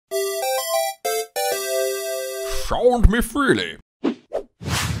SoundMeFreely.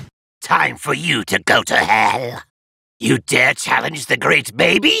 Time for you to go to hell. You dare challenge the great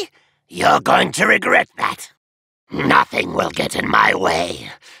baby? You're going to regret that. Nothing will get in my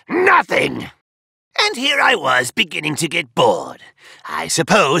way. Nothing! And here I was beginning to get bored. I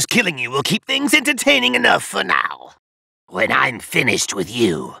suppose killing you will keep things entertaining enough for now. When I'm finished with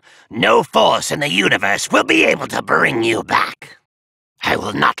you, no force in the universe will be able to bring you back. I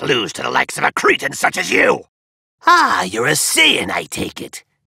will not lose to the likes of a cretin such as you. Ah, you're a Saiyan, I take it.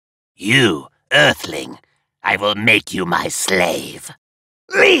 You, Earthling, I will make you my slave.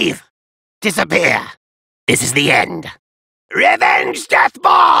 Leave! Disappear! This is the end. Revenge Death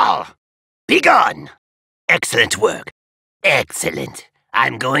Ball! Be gone! Excellent work. Excellent.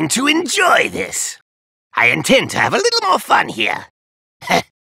 I'm going to enjoy this. I intend to have a little more fun here. Take!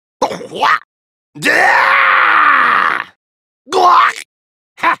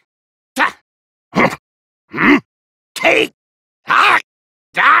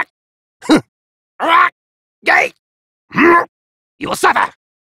 You will suffer!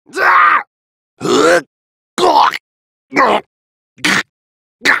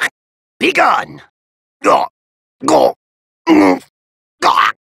 Be gone!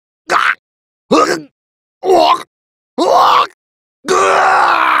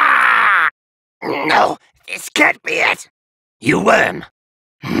 No, this can't be it! You worm!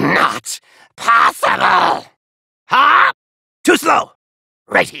 Not possible! Huh? Too slow!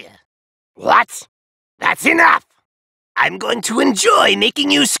 Right here. What? That's enough! I'm going to enjoy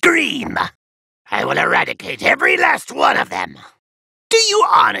making you scream! I will eradicate every last one of them! Do you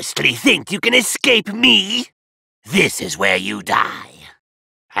honestly think you can escape me? This is where you die.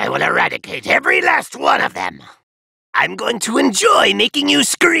 I will eradicate every last one of them. I'm going to enjoy making you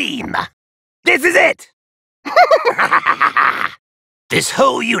scream. This is it! This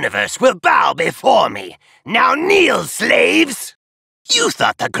whole universe will bow before me. Now kneel, slaves! You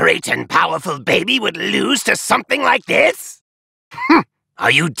thought the great and powerful baby would lose to something like this?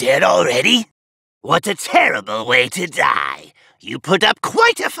 Are you dead already? What a terrible way to die. You put up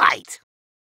quite a fight.